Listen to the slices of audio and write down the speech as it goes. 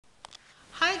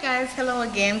guys, hello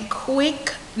again.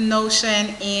 Quick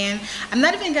notion, and I'm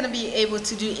not even gonna be able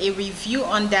to do a review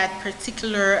on that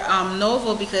particular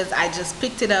novel because I just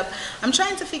picked it up. I'm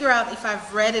trying to figure out if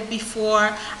I've read it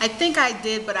before. I think I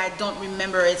did, but I don't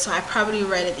remember it, so I probably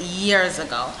read it years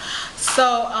ago.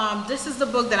 So this is the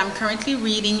book that I'm currently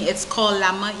reading. It's called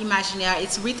Imaginaire.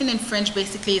 It's written in French.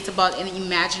 Basically, it's about an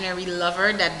imaginary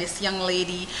lover that this young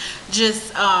lady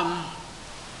just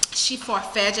she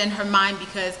forfeit in her mind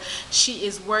because she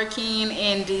is working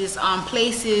in these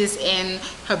places, and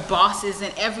her bosses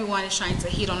and everyone is trying to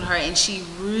hit on her, and she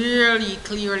really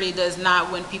clearly does not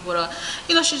want people to,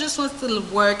 she just wants to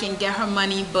work and get her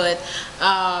money, but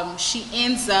she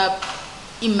ends up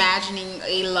imagining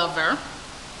a lover,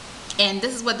 and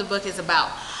this is what the book is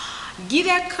about.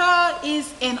 Imaginaire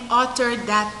is an author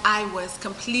that I was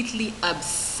completely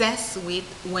obsessed with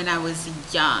when I was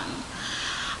young.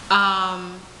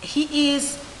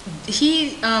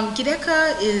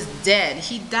 Imaginaire is dead.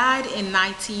 He died in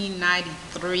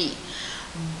 1993,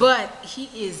 but he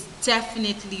is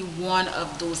definitely one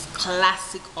of those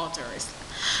classic authors.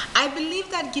 I believe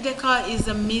that Imaginaire is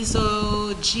a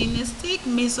misogynistic,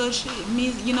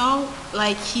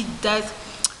 like he does.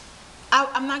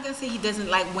 I'm not gonna say he doesn't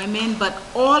like women, but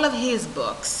all of his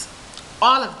books,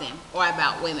 all of them are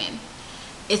about women.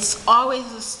 It's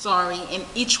always a story, and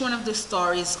each one of the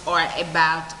stories are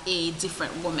about a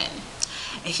different woman.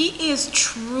 He is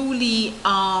truly,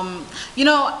 after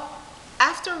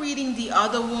reading The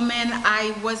Other Woman,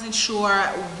 I wasn't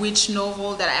sure which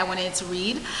novel that I wanted to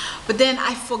read, but then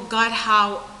I forgot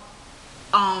how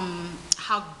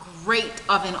great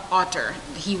of an author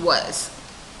he was.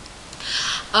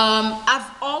 I've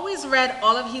always read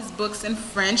all of his books in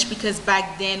French because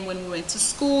back then when we went to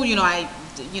school, I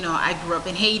grew up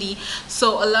in Haiti,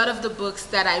 so a lot of the books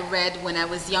that I read when I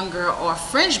was younger are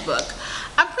French book.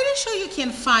 I'm pretty sure you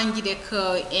can find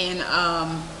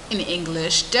Imaginaire in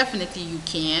English. Definitely you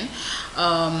can.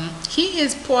 He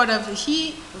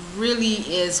really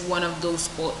is one of those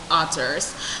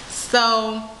authors.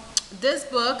 So this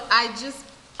book, I just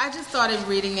started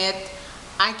reading it.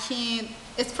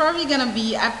 It's probably gonna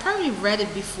be, I've probably read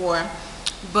it before,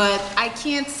 but I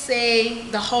can't say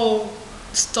the whole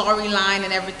storyline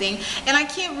and everything, and I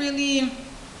can't really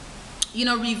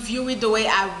review it the way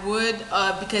I would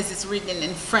because it's written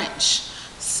in French,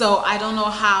 so I don't know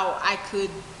how I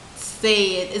could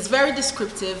say it. It's very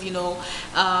descriptive,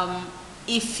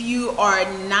 if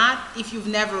you've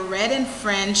never read in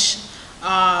French,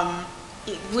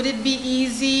 would it be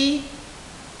easy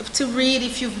to read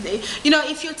if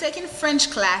you're taking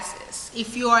French classes?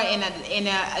 If you are in an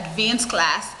advanced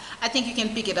class, I think you can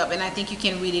pick it up and I think you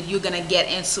can read it. You're gonna get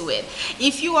into it.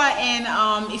 If you are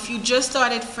if you just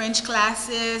started French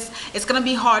classes, it's gonna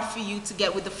be hard for you to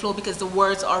get with the flow because the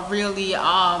words are really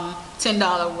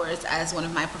 $10 words, as one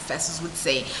of my professors would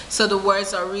say. So the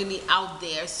words are really out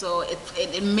there, so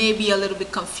it may be a little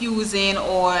bit confusing,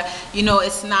 or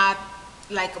it's not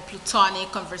like a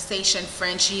platonic conversation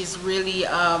French. He's really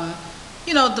the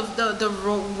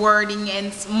wording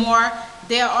and more,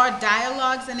 there are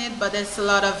dialogues in it, but there's a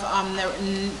lot of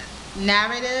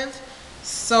narrative,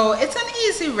 so it's an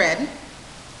easy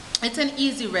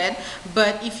read.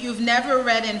 But if you've never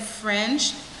read in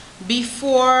French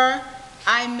before,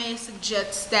 I may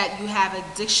suggest that you have a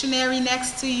dictionary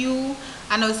next to you.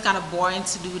 I know it's kind of boring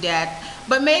to do that,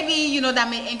 but maybe that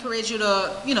may encourage you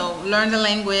to learn the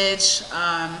language.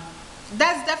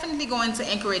 That's definitely going to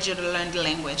encourage you to learn the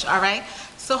language. All right,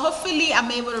 so hopefully I'm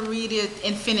able to read it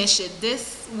and finish it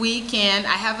this weekend.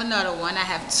 I have another one. I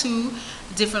have two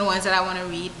different ones that I want to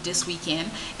read this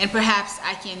weekend, and perhaps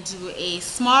I can do a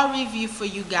small review for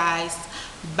you guys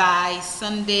by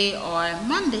Sunday or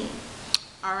Monday.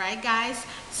 All right, guys,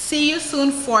 see you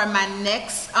soon for my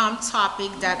next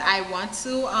topic that I want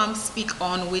to speak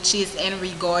on, which is in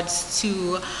regards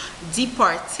to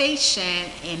deportation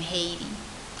in Haiti.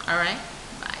 All right.